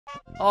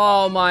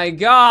Oh my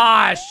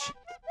gosh!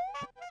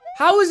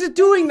 How is it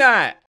doing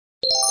that?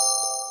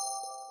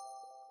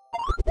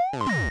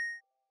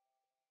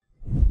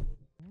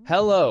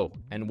 Hello,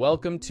 and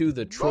welcome to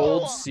the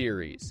Trolled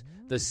series,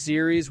 the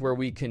series where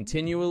we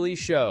continually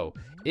show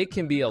it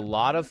can be a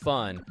lot of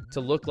fun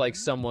to look like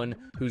someone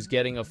who's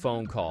getting a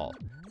phone call.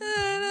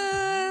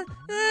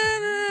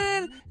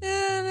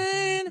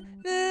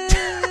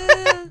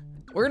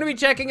 We're gonna be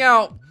checking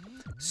out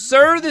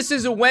Sir, This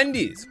Is a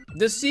Wendy's,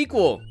 the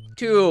sequel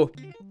to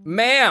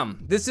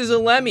Ma'am, This Is a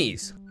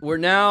Lemmy's. Here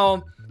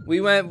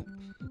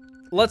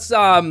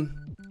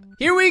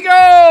we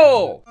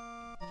go!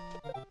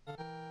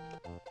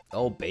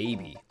 Oh,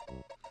 baby.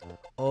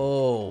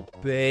 Oh,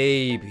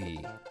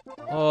 baby.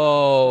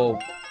 Oh.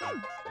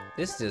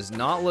 This does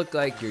not look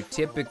like your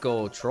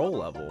typical troll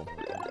level.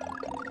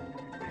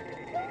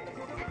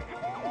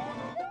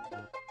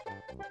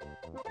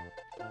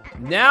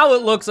 Now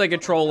it looks like a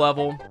troll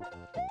level.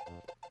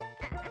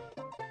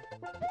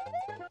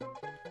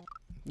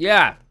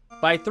 Yeah,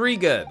 by 3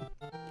 good.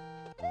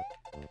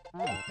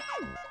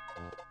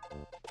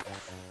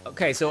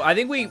 Okay, so I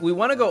think we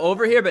want to go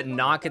over here, but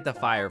not get the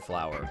fire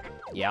flower.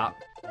 Yup.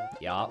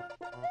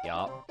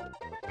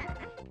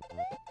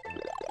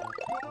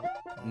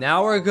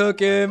 Now we're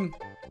cooking.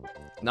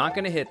 Not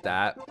gonna hit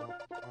that.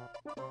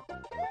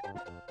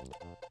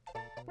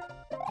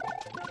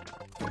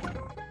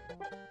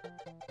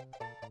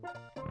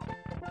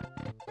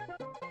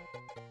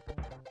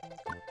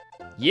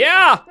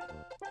 Yeah!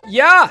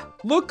 Yeah!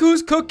 Look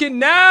who's cooking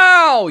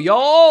now,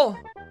 y'all!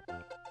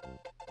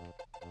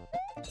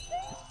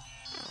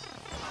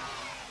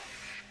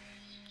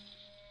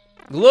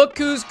 Look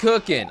who's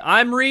cooking.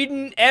 I'm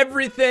reading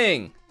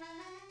everything.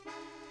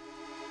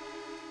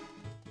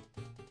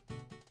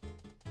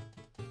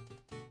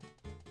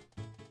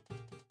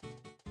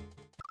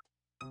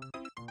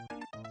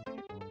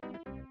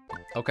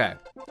 Okay.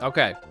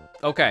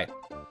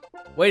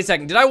 Wait a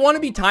second. Did I want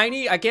to be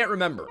tiny? I can't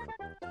remember.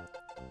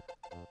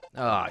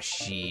 Ah,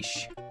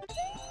 sheesh.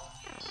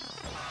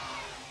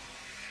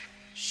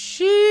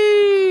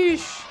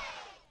 Sheesh.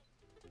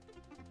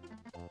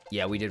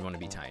 Yeah, we did want to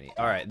be tiny.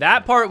 All right,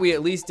 that part we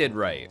at least did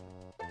right.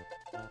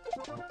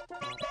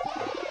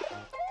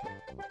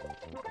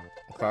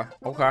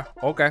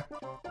 Okay.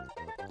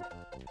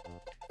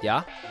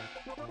 Yeah?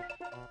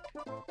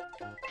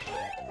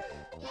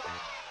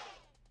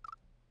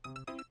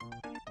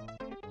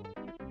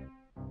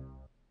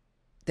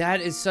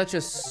 That is such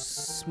a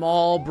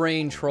small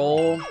brain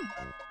troll.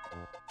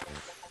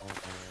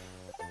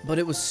 But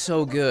it was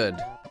so good.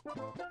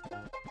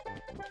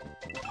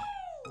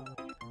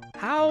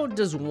 How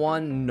does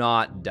one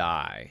not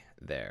die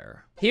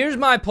there? Here's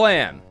my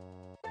plan.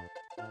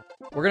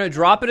 We're gonna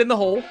drop it in the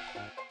hole.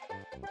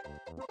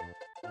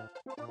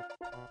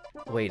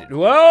 Wait,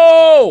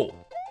 whoa!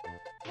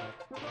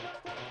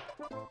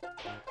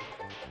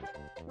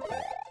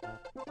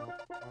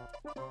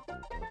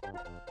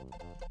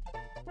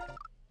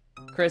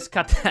 Chris,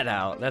 cut that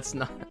out. That's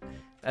not,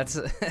 that's...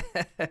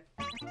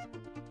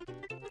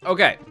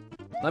 Okay,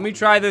 let me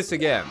try this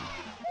again.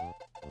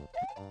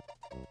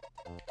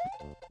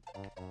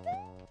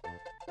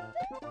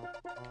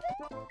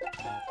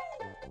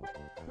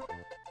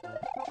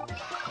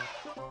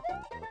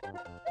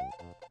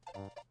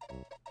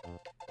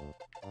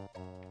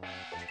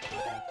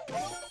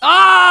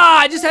 Ah,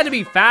 I just had to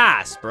be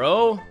fast,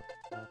 bro.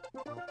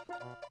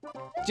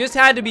 Just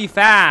had to be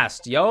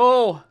fast,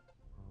 yo.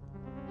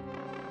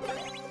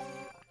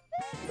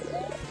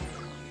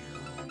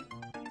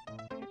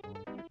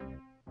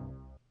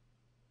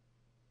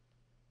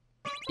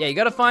 Yeah, you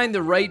gotta find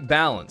the right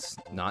balance.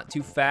 Not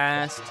too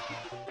fast,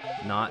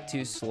 not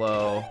too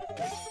slow.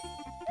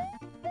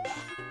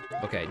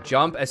 Okay,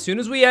 jump. As soon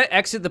as we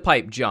exit the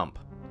pipe, jump.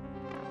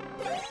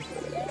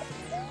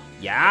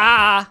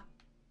 Yeah!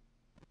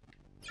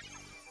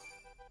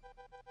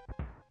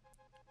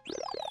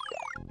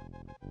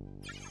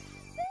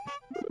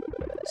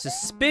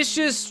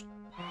 Suspicious.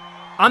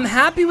 I'm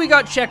happy we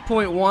got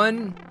checkpoint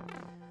 1,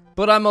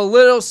 but I'm a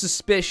little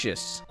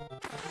suspicious.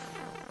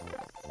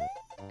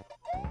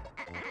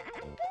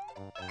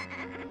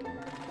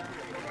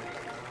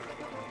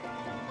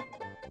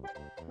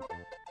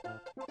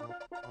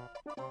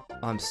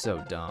 I'm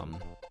so dumb.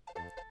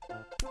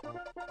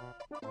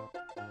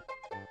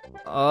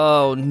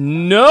 Oh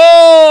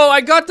no!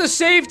 I got the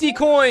safety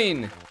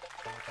coin!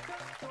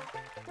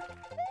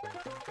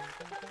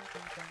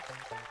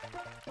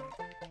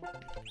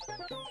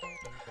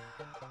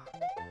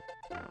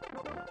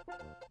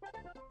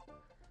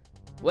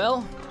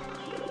 Well,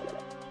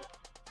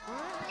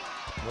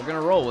 we're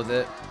gonna roll with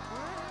it.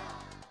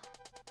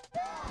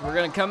 We're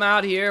gonna come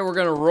out here, we're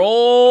gonna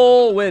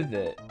roll with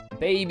it.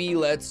 Baby,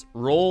 let's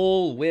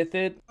roll with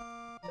it.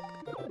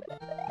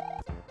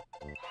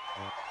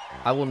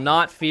 I will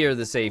not fear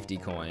the safety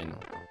coin.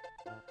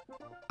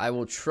 I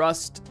will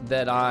trust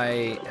that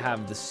I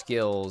have the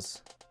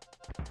skills.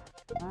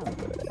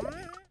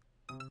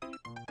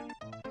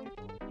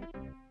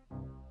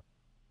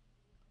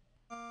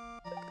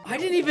 I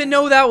didn't even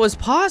know that was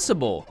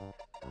possible.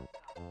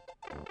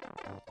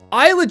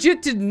 I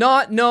legit did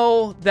not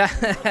know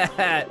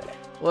that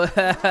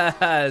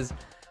was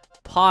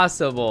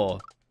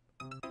possible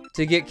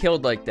to get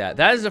killed like that.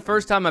 That is the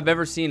first time I've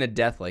ever seen a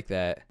death like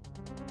that.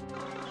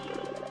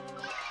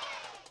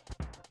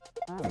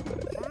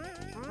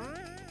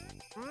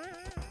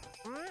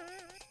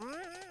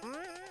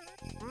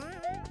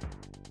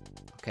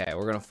 Okay,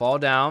 we're gonna fall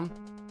down.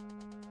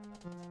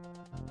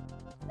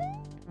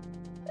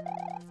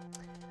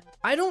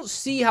 I don't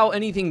see how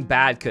anything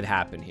bad could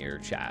happen here,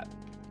 chat.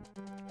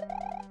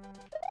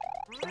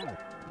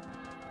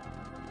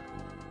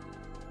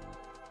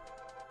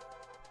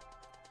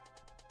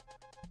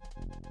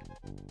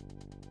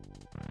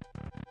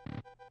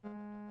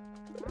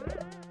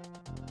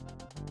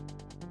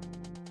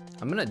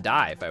 I'm gonna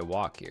die if I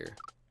walk here.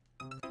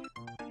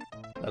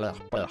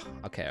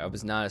 Okay, I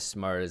was not as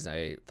smart as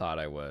I thought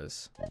I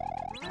was.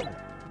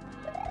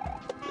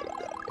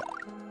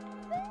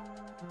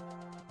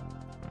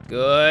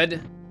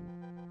 Good.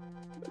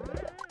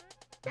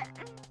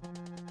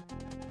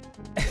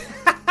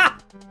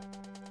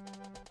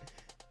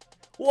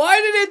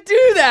 Why did it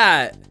do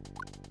that?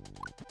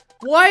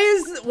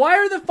 Why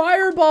are the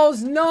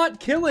fireballs not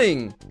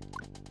killing?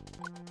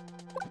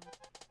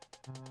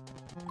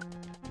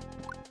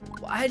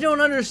 I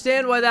don't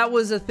understand why that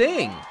was a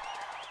thing.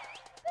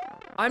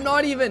 I'm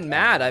not even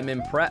mad, I'm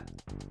impressed.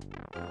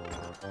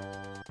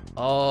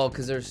 Oh,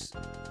 because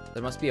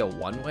there must be a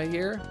one-way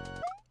here?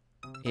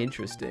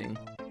 Interesting.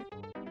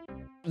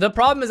 The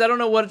problem is I don't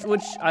know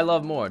which I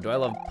love more. Do I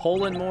love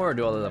Poland more or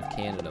do I love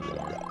Canada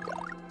more?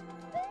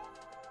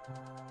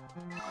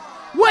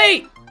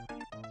 Wait!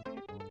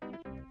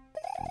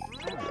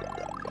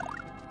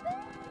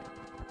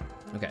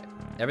 Okay,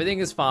 everything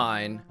is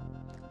fine.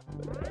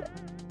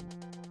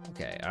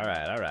 Okay, all right.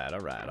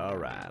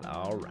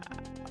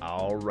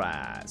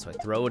 So I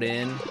throw it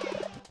in.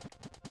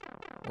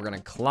 We're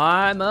gonna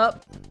climb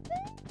up.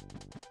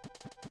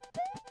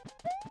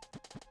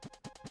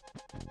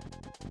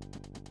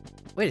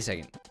 Wait a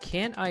second,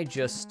 can't I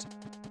just...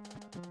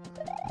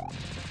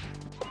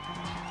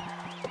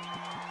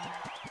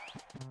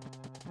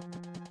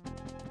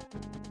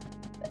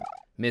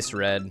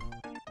 Misread.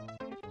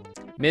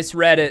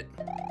 Misread it.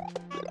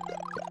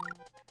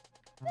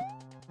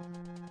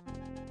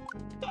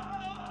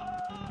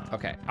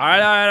 Okay, all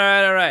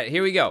right,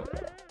 here we go.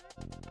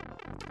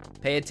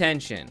 Pay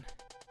attention.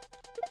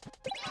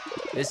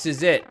 This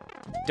is it.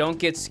 Don't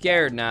get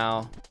scared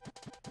now.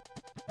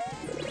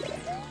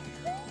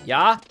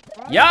 Yeah?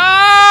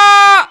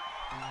 Yeah!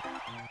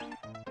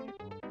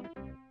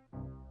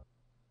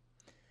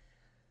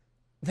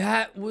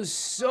 That was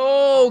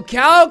so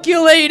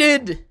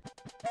calculated.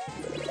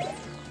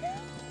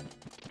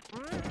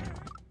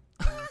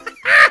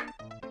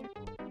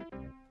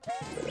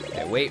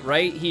 Okay, wait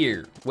right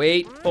here.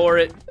 Wait for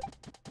it.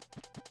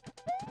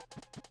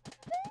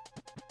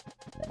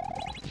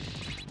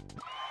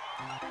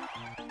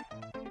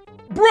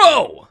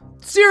 Bro!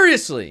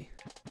 Seriously!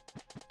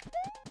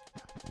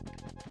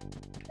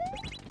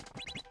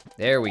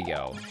 There we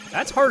go.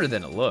 That's harder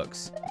than it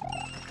looks.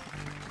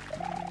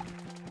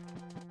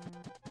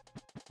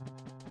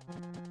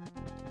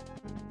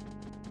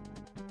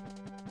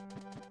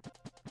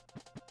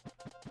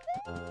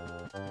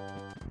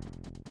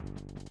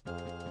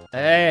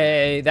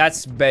 Hey,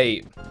 that's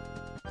bait.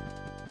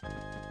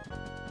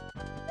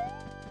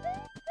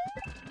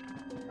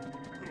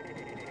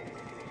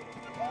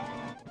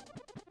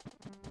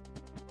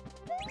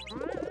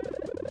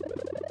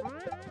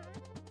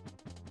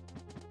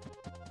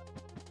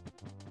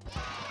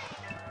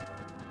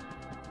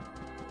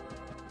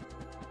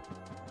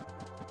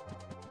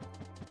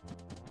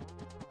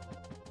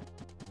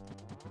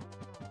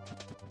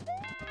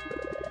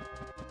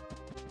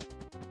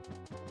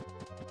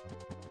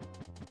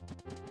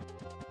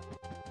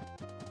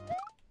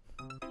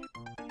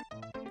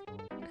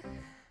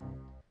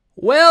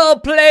 Well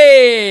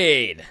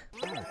played!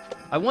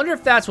 I wonder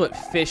if that's what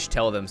fish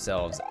tell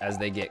themselves as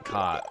they get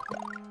caught.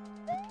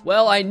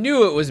 Well, I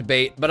knew it was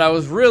bait, but I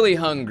was really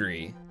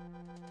hungry.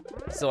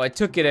 So I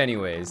took it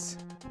anyways.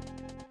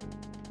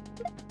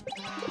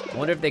 I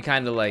wonder if they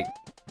kind of like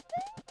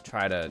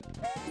try to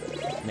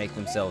make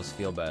themselves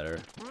feel better.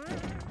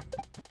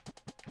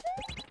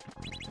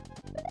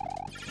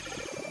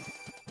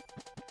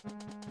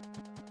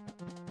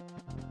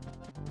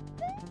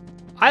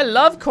 I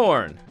love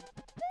corn.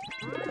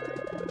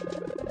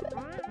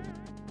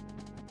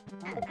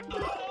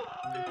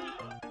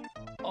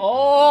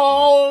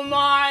 Oh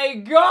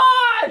my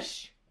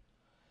gosh!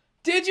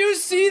 Did you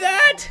see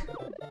that?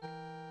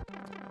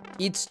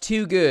 It's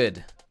too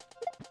good.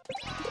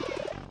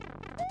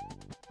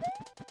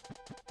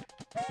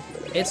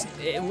 It's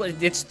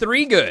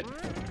 3 good.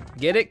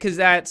 Get it? Cause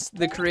that's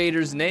the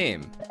creator's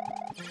name.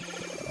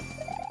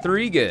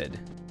 3 good.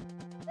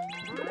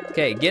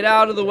 Okay, get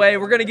out of the way.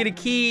 We're gonna get a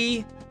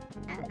key.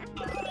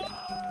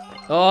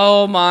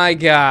 Oh my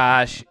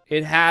gosh.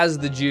 It has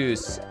the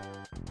juice.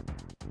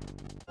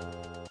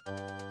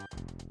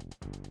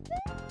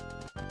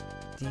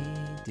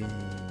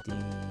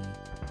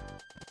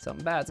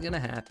 Something bad's gonna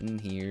happen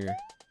here.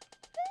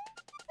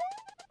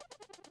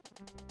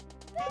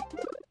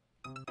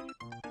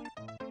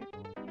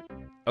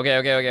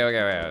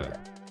 Okay.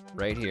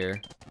 Right here.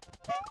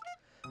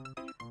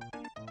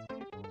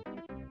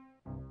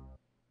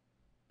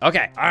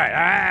 Okay, all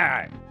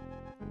right.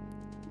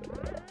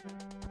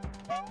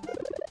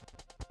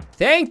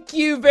 Thank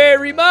you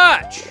very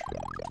much.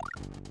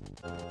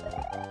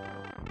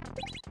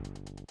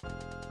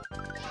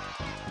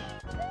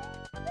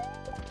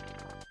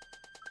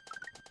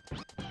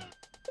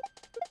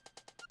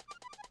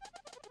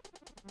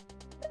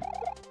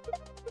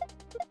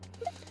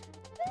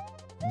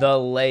 The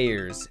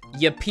layers.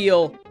 You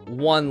peel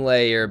one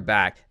layer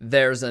back.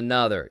 There's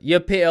another.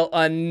 You peel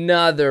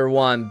another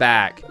one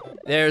back.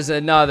 There's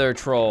another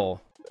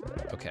troll.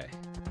 Okay.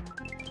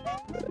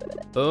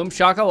 Boom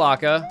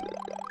shakalaka.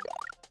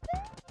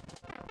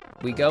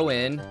 We go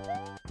in.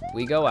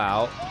 We go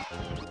out.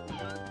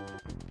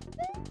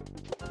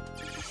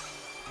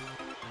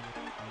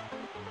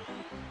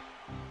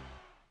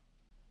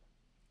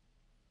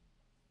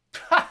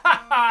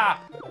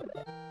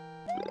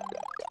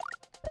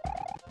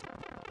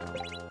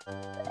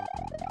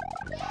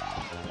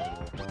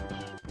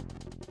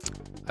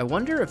 I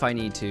wonder if I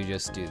need to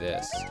just do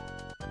this.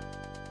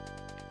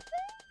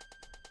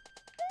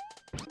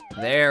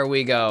 There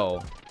we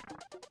go.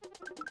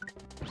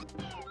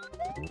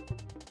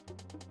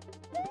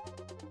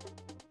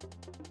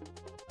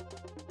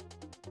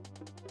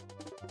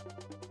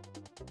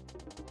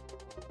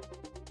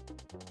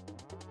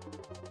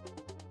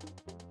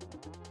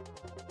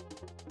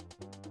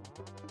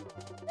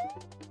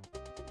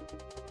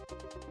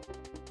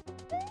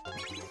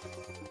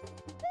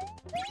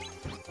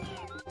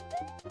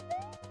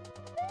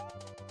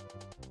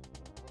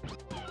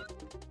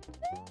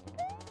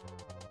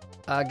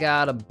 I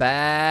got a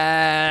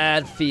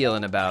bad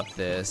feeling about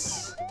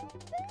this.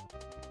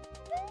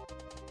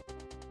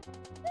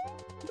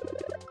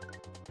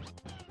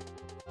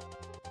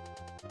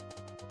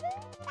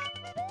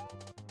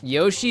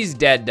 Yoshi's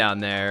dead down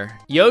there.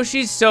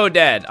 Yoshi's so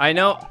dead. I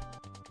know.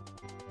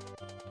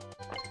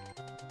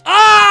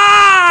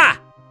 Ah!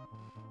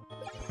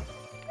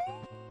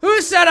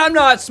 Who said I'm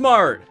not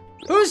smart?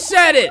 Who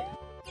said it?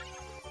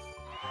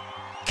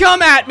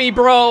 Come at me,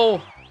 bro.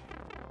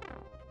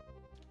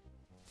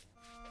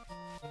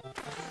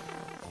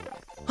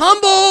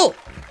 Humble!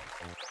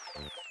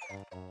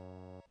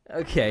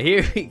 Okay,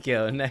 here we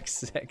go. Next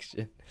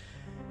section.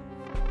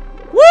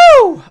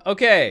 Woo!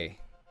 Okay.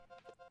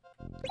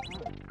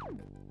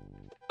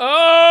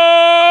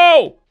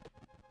 Oh!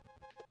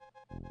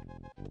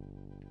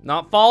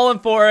 Not falling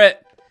for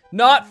it.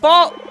 Not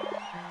fall.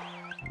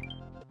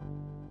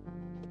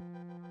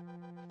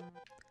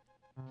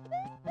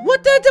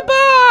 What the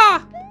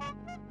ba?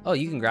 Oh,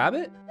 you can grab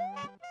it?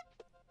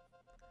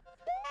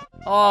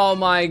 Oh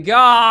my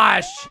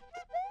gosh!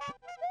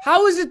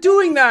 How is it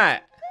doing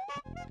that?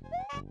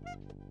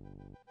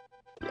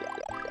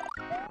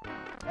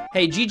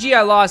 Hey, GG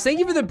I Lost. Thank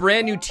you for the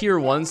brand new tier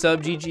 1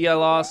 sub, GG I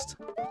Lost.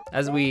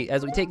 As we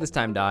take this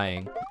time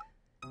dying.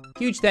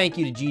 Huge thank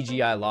you to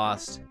GG I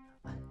Lost.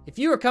 If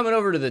you were coming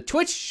over to the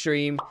Twitch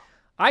stream,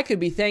 I could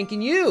be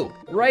thanking you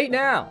right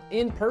now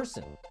in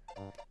person.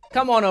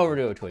 Come on over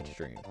to a Twitch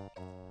stream.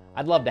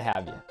 I'd love to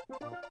have you.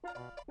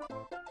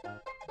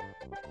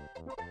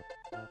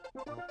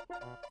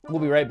 We'll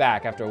be right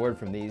back after a word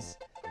from these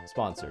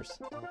sponsors,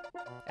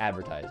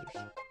 advertisers.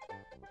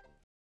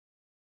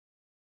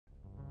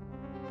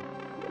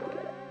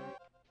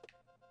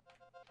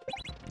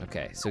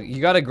 Okay, so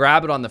you gotta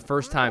grab it on the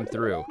first time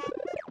through.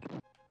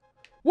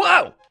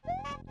 Whoa!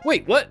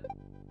 Wait, what?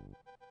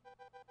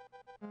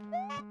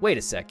 Wait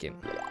a second.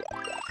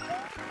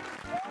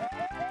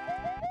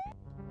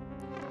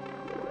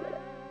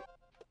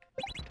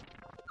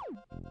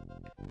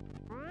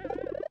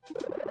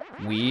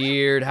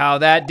 Weird how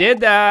that did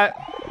that.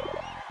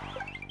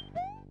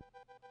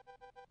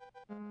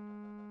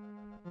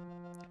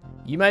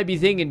 You might be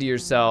thinking to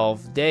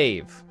yourself,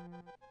 Dave,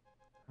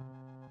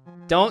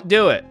 don't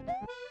do it.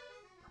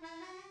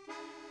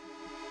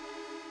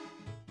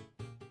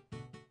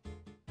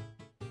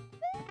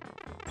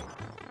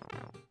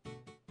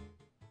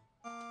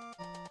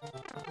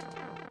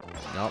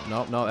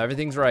 No,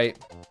 everything's right.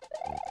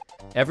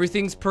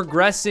 Everything's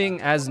progressing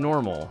as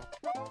normal.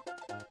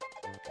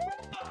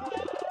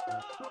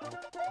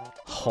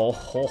 Ho,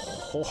 ho,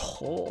 ho,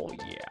 ho,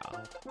 yeah.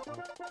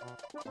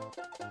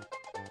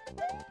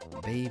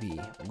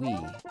 Baby, we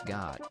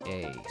got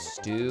a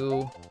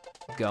stew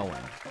going.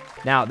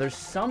 Now, there's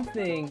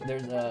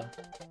a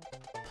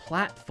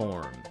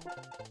platform.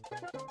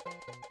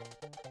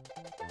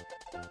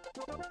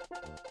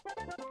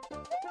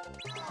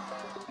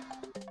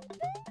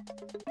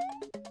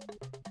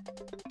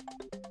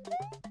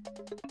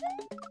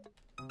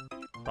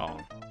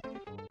 Wrong.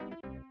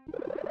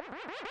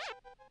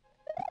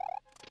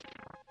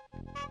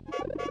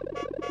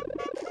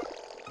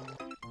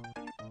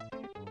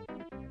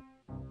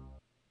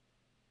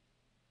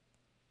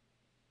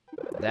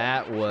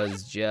 That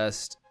was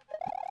just,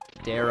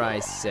 dare I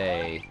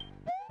say,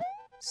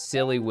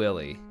 silly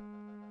willy.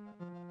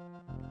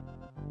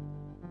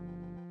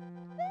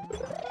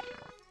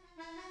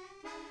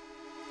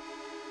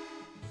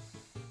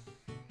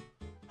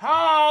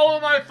 How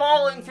am I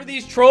falling for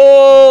these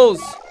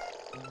trolls?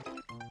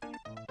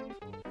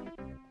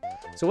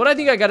 So what I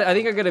think I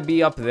gotta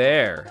be up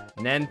there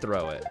and then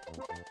throw it.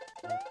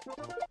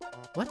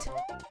 What?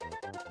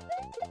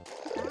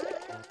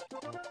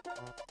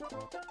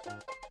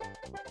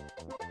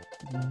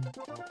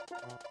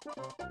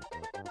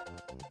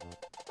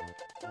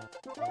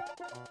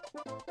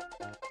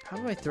 How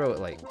do I throw it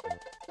like,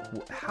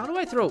 how do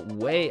I throw it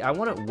way, I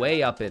want it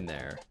way up in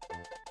there.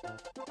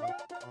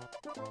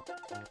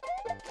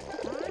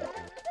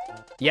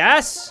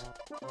 Yes!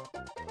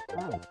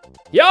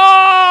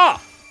 Yeah!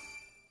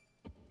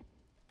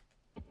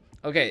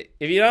 Okay,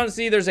 if you don't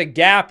see, there's a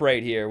gap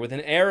right here with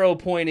an arrow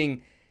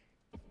pointing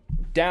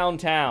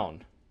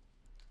downtown.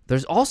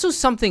 There's also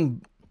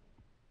something,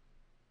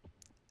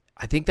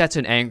 I think that's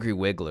an angry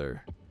Wiggler.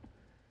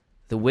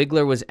 The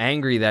Wiggler was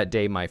angry that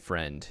day, my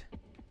friend.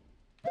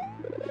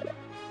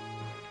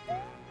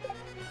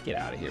 Get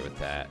out of here with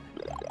that.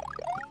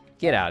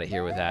 Get out of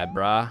here with that,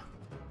 brah.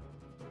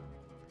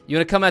 You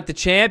wanna come at the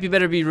champ? You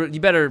better be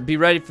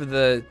ready for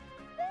the.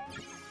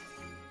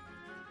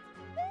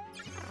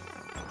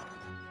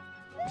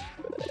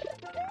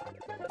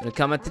 Gonna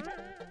come at the.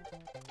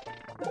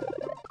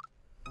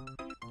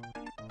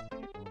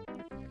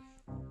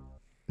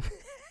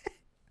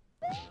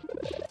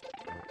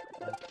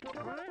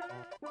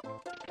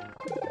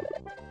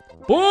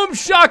 Boom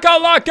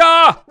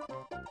shakalaka!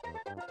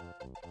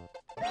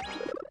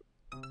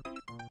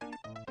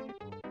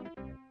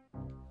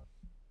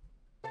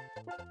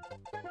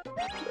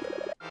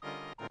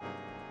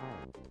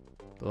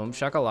 Boom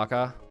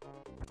shakalaka.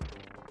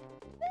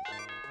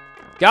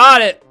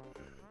 Got it!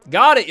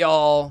 Got it,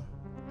 y'all.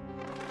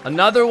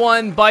 Another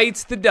one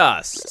bites the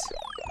dust.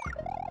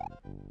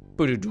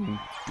 Boo-doo-doom,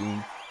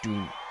 doom,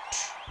 doom.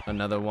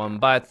 Another one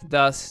bites the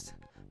dust.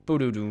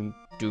 Boo-doo-doom,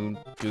 doom,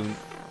 doom.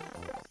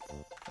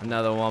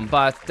 Another one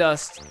bites the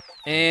dust.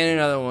 And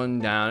another one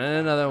down, and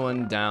another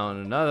one down.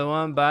 Another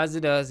one bites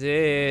the dust.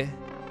 Yeah.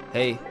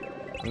 Hey,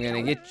 I'm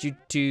gonna get you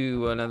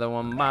too. Another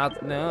one bites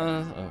the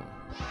dust. Oh.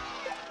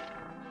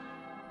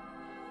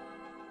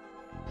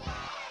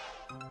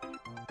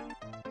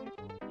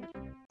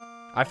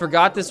 I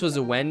forgot this was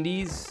a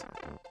Wendy's.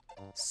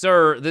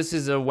 Sir, this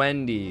is a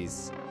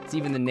Wendy's. It's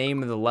even the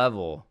name of the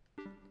level.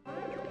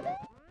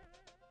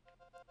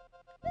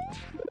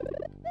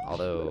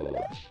 Although...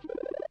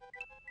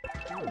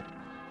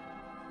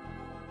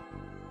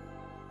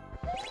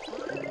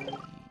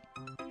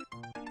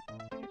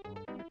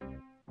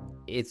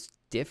 it's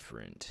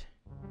different.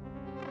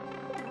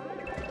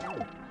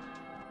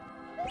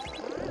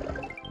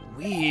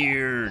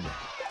 Weird.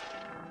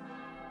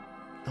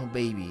 Oh,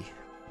 baby.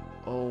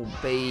 Oh,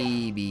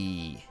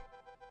 baby.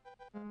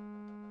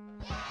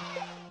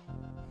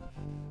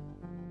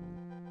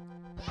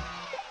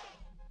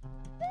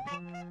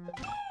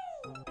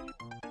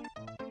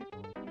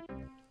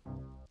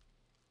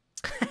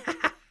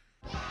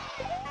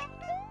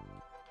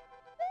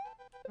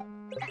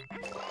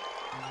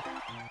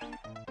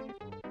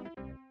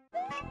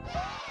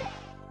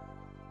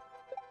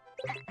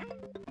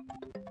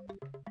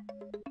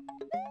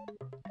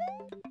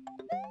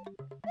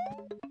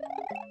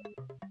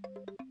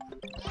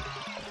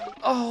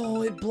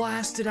 Oh, it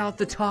blasted out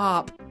the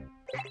top.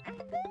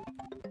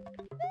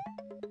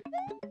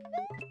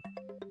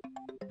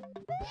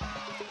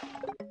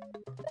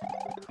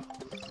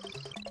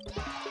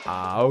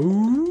 Ow.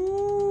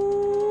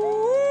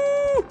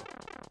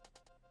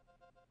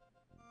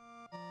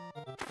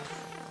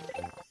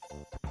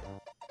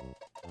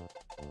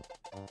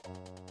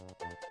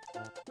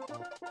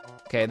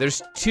 Okay,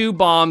 there's 2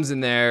 bombs in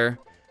there.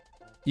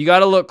 You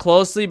gotta look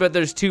closely, but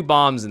there's 2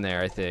 bombs in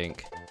there, I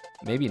think.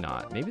 Maybe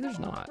not. Maybe there's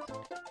not.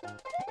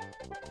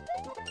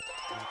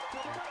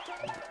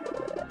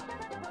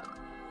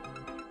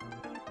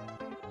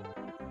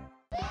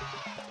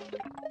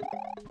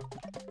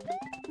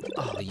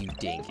 Oh, you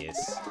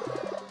dingus.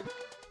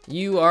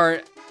 You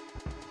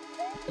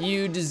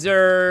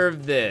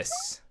deserve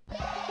this.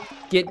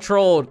 Get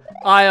trolled.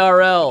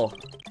 IRL.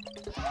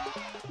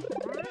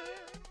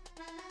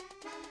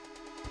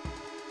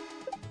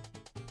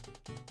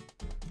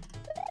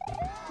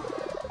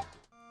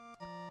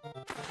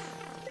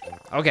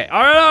 Okay,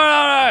 all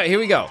right, here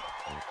we go.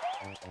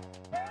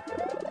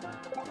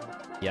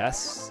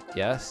 Yes,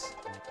 yes.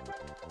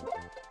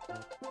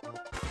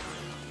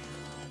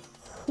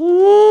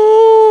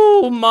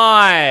 Ooh,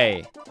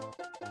 my.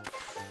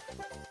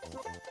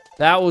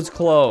 That was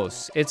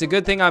close. It's a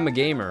good thing I'm a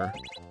gamer.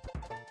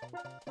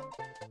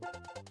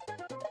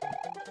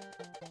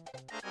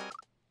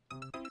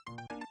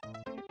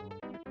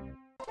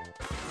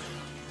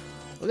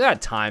 Look at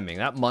that timing.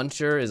 That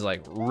muncher is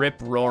like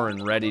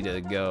rip-roaring, ready to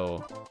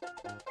go.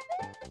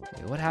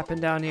 Wait, what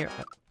happened down here?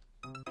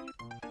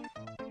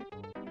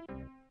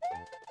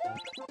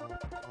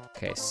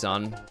 Okay,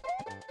 son.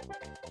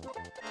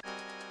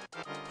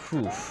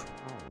 Whew.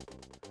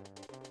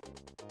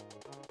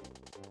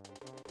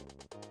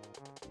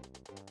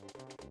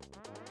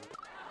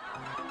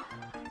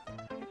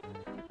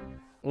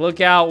 Look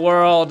out,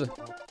 world.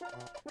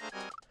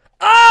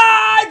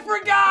 Ah, I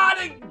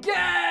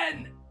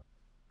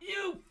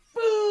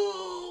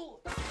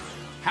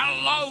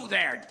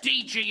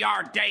you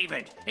are,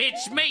 David.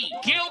 It's me,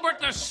 Gilbert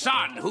the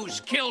Son,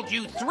 who's killed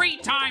you 3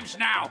 times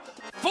now.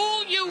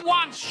 Fool you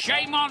once,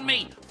 shame on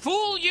me.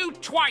 Fool you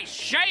twice,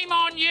 shame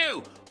on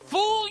you.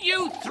 Fool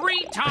you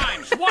 3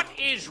 times. What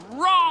is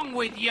wrong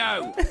with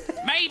you?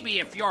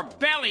 Maybe if your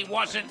belly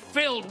wasn't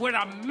filled with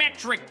a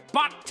metric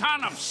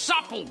butt-ton of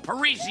supple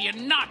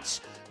Parisian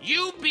nuts,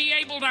 you'd be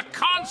able to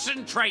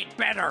concentrate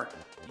better.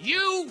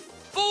 You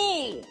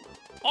fool!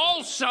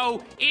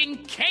 Also, in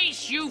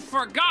case you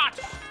forgot,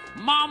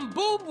 Mom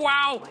Boob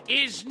Wow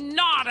is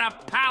not a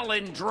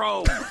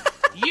palindrome.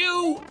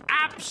 You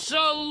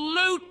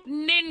absolute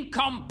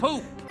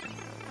nincompoop.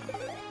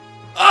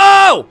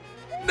 Oh!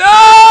 No!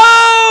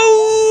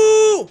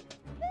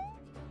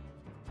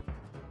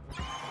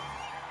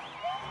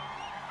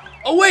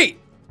 Oh,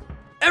 wait!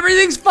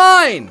 Everything's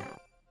fine!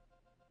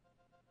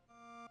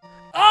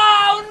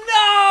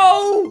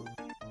 Oh, no!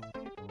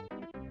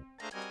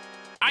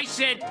 I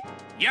said,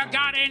 you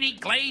got any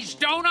glazed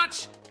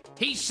donuts?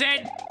 He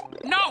said,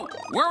 no,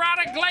 we're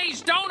out of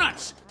glazed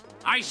donuts.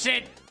 I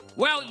said,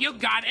 well, you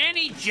got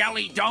any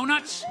jelly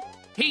donuts?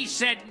 He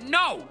said,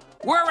 no,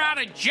 we're out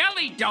of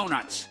jelly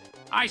donuts.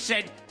 I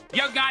said,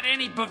 you got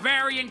any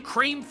Bavarian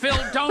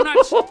cream-filled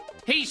donuts?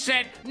 He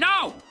said,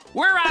 no,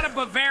 we're out of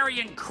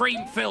Bavarian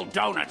cream-filled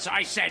donuts.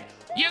 I said,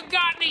 you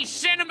got any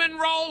cinnamon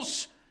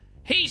rolls?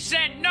 He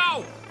said,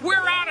 no,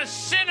 we're out of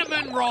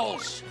cinnamon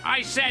rolls.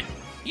 I said,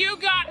 you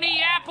got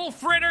any apple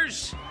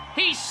fritters?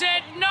 He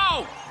said,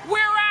 no, we're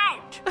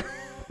out.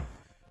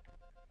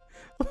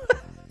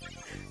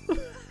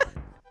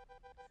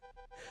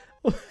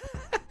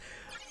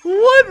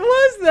 What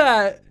was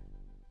that?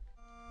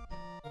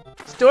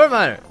 Storm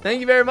Hunter, thank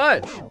you very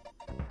much.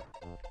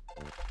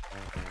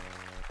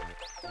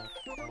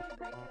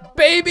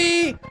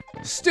 Baby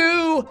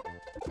stew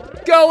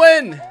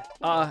going.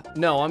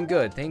 No, I'm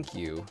good. Thank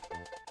you.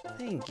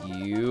 Thank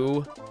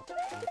you.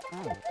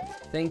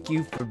 Thank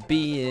you for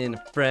being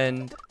a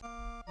friend.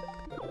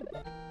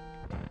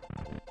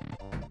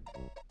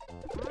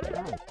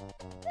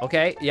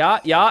 Okay,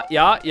 yada.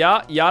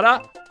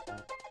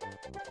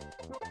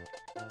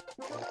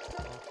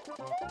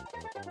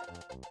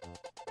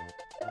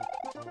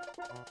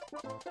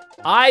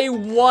 I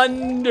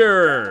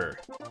wonder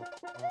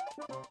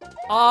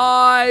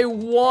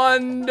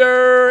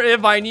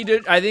if I need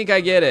to, I think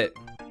I get it.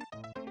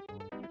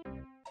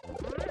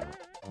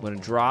 I'm gonna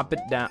drop it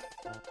down.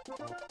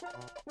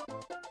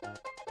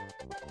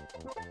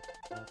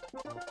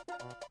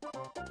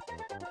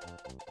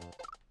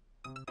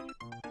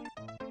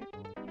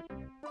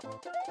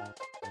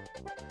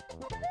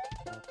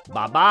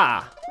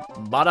 Ba-ba,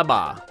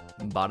 ba-da-ba,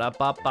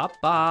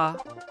 ba-da-ba-ba-ba.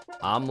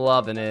 I'm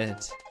loving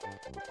it.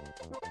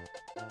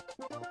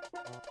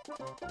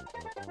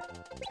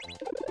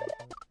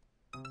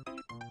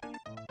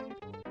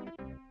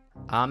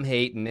 I'm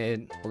hating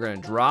it. We're gonna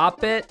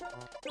drop it.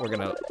 We're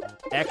gonna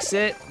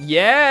exit.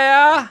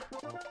 Yeah!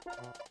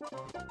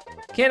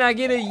 Can I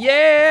get a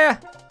yeah?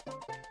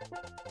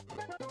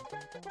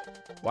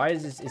 Why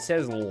is this? It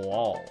says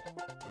lol.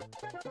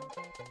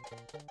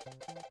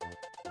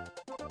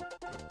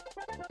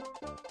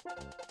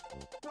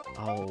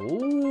 Oh.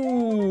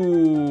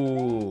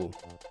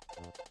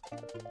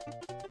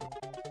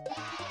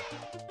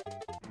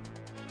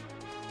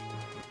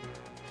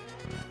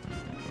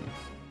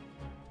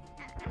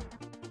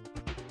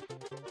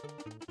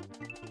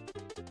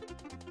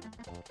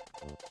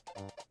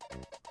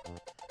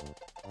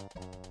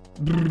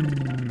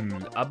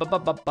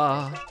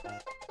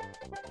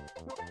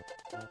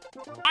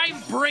 I'm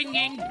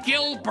bringing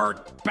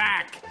Gilbert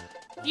back.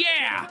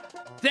 Yeah,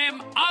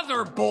 them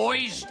other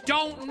boys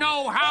don't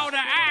know how to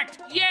act.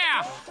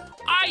 Yeah,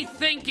 I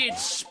think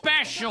it's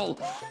special.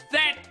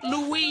 That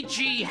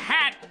Luigi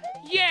hat.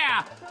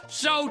 Yeah,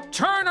 so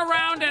turn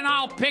around and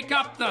I'll pick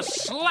up the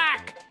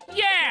slack.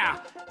 Yeah,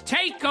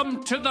 take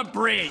 'em to the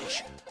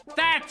bridge.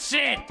 That's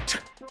it.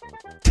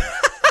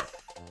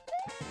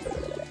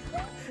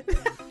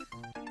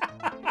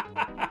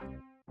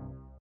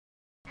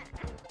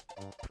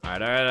 All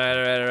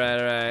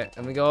right.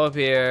 Let me go up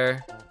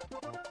here.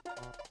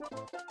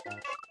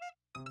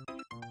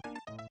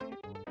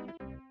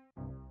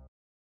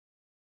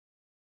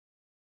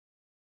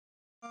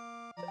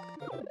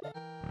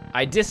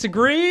 I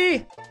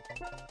disagree.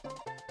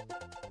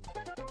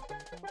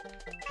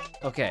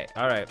 Okay,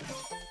 all right.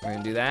 We're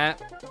gonna do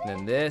that, and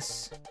then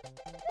this,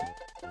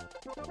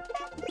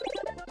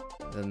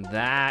 then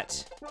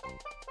that.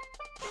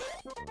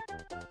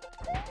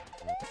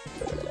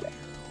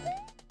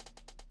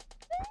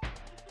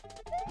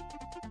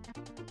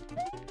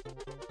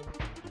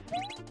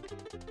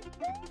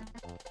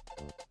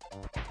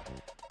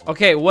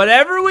 Okay,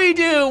 whatever we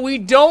do, we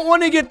don't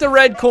want to get the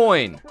red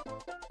coin.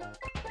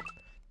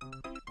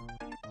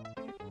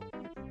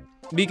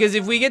 Because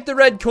if we get the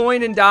red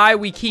coin and die,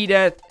 we key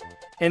death,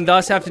 and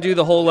thus have to do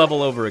the whole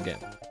level over again.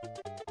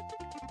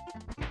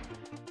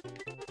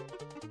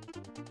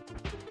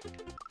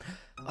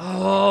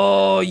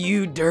 Oh,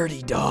 you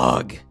dirty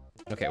dog.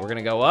 Okay, we're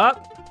gonna go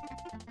up.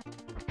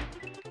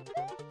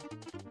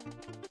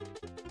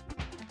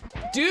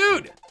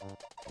 Dude!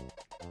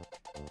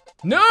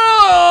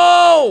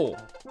 No!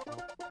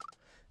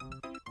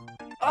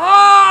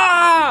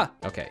 Ah!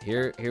 Okay,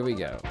 here we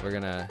go. We're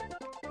gonna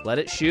let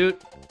it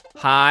shoot.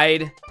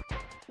 Hide.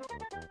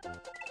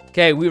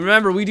 Okay, we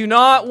remember, we do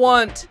not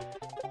want...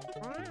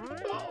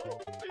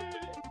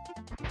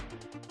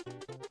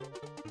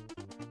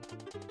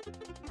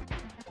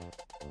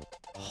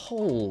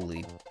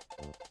 Holy...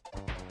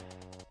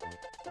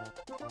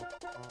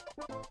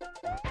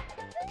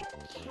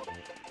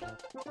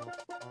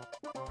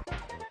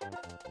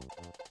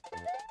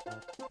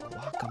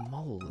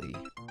 Guacamole.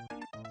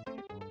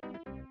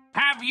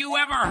 Have you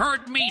ever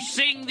heard me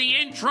sing the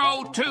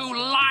intro to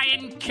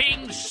Lion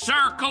King's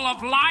Circle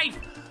of Life?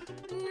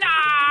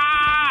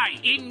 Nah!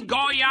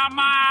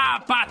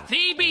 Ingoyama,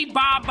 Bathibi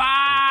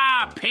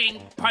Baba!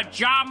 Pink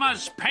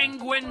pajamas,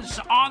 penguins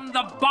on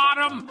the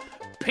bottom.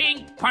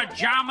 Pink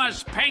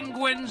pajamas,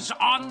 penguins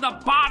on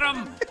the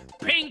bottom.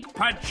 Pink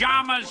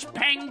pajamas,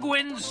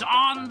 penguins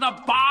on the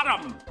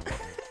bottom.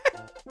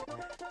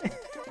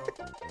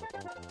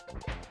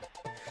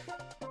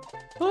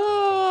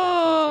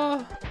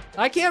 Oh,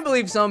 I can't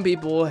believe some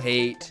people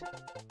hate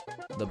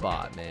the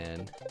bot,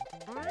 man.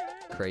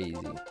 Crazy.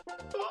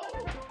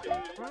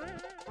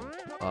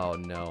 Oh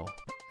no,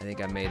 I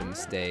think I made a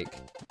mistake.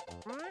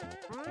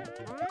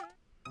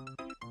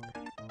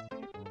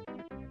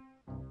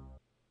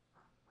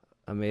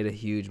 I made a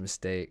huge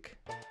mistake.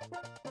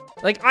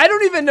 Like, I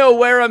don't even know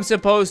where I'm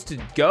supposed to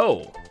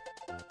go.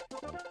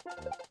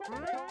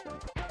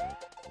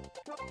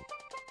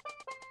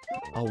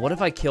 Oh, what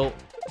if I kill...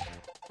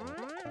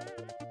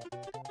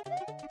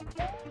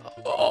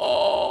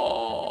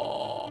 Oh.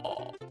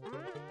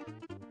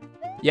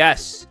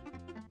 Yes.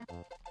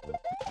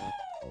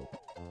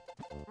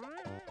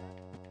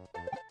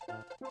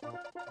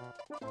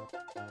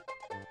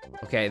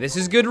 Okay, this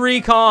is good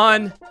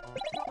recon.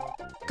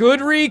 Good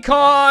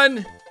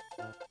recon.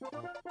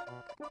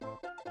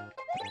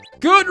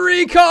 Good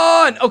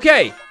recon.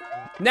 Okay,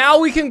 now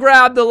we can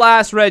grab the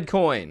last red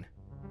coin.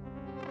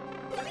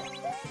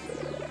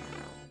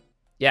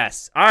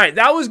 Yes. All right,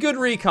 that was good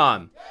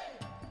recon.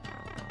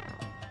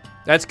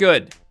 That's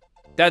good.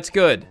 That's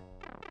good.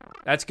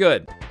 That's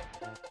good.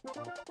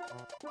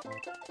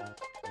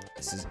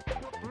 This is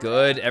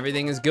good.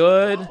 Everything is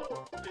good.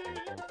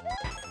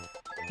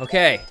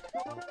 Okay.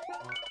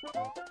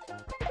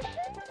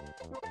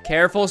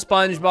 Careful,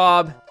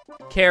 SpongeBob.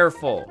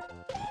 Careful.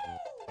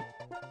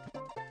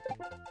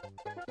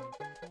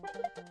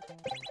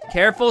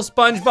 Careful,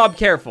 SpongeBob.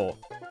 Careful.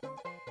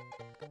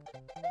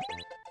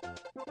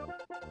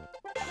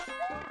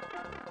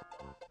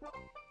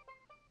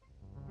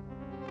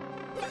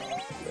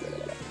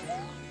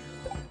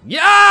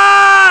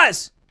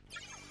 Yes!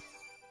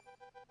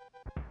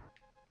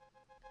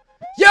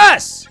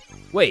 Yes!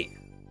 Wait.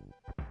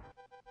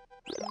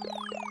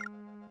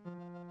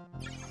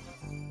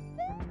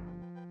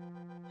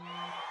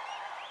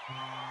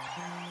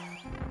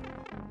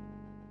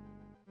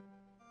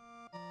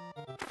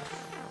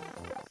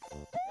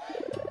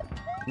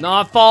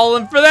 Not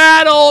falling for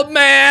that, old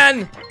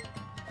man!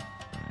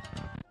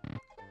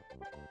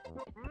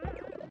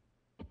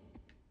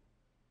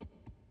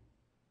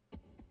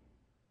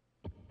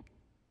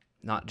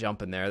 Not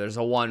jumping there. There's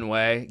a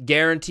one-way.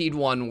 Guaranteed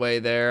one-way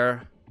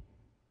there.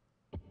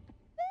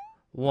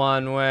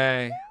 One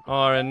way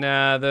or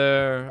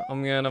another.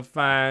 I'm gonna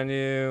find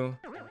you.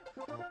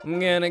 I'm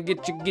gonna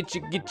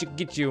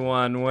get you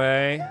one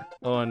way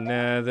or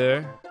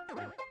another.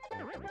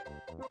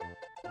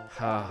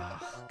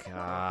 Oh,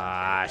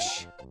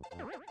 gosh.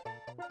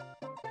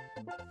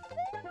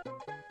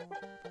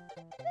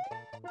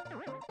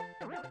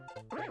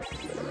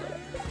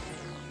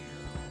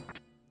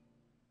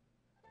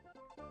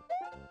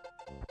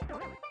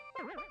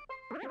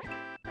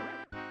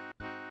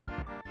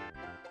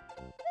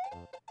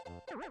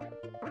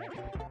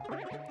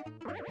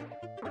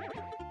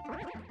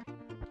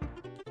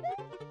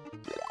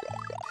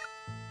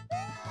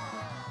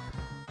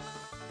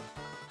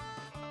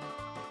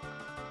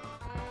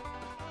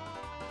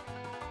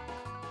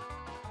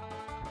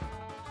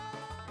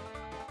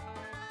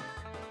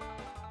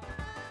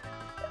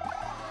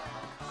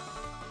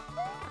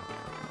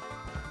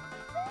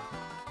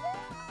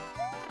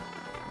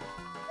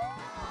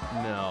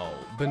 No,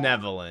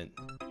 benevolent.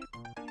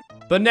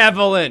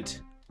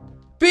 Benevolent!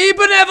 Be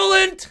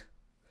benevolent!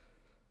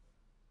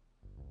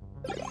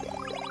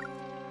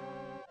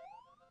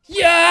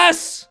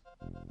 Yes!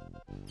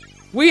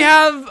 We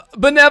have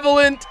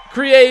benevolent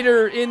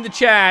creator in the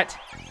chat.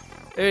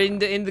 In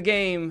the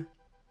game.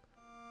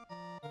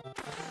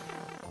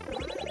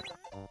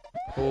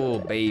 Oh,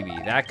 baby.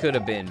 That could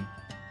have been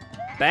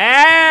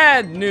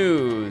bad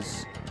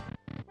news.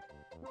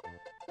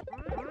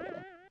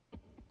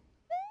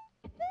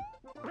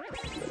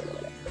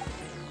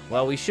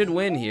 Well, we should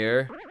win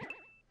here.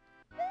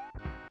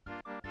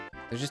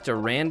 There's just a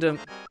random...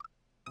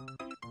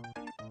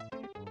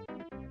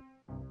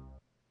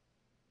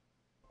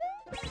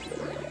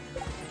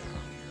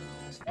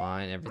 It's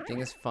fine.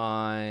 Everything is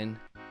fine.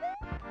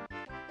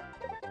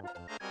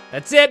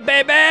 That's it,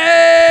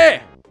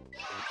 baby!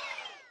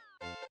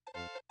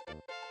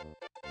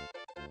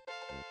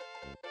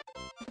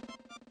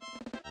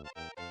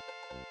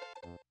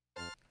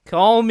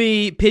 Call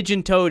me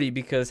Pigeon Toady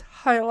because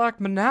how you like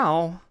me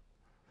now?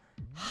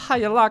 How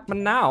you like me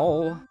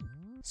now?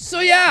 So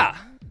yeah,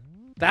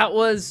 that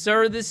was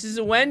Sir, This Is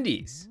a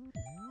Wendy's.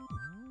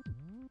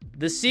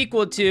 The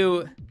sequel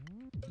to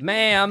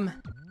Ma'am,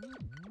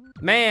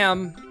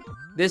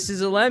 This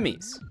Is a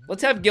Lemmy's.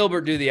 Let's have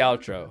Gilbert do the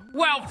outro.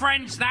 Well,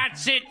 friends,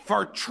 that's it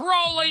for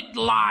Troll It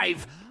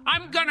Live.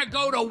 I'm gonna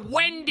go to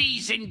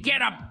Wendy's and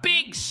get a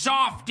big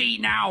softie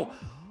now.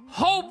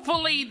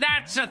 Hopefully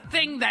that's a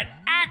thing that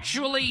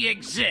actually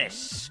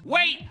exists.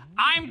 Wait,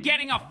 I'm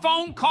getting a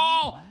phone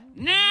call.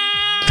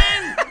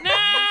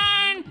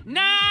 999999999.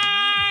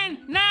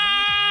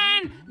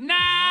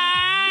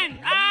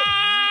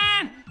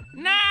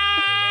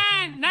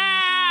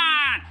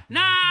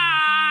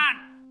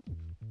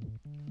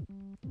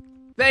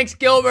 Thanks,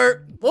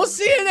 Gilbert. We'll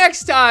see you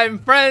next time,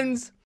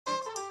 friends.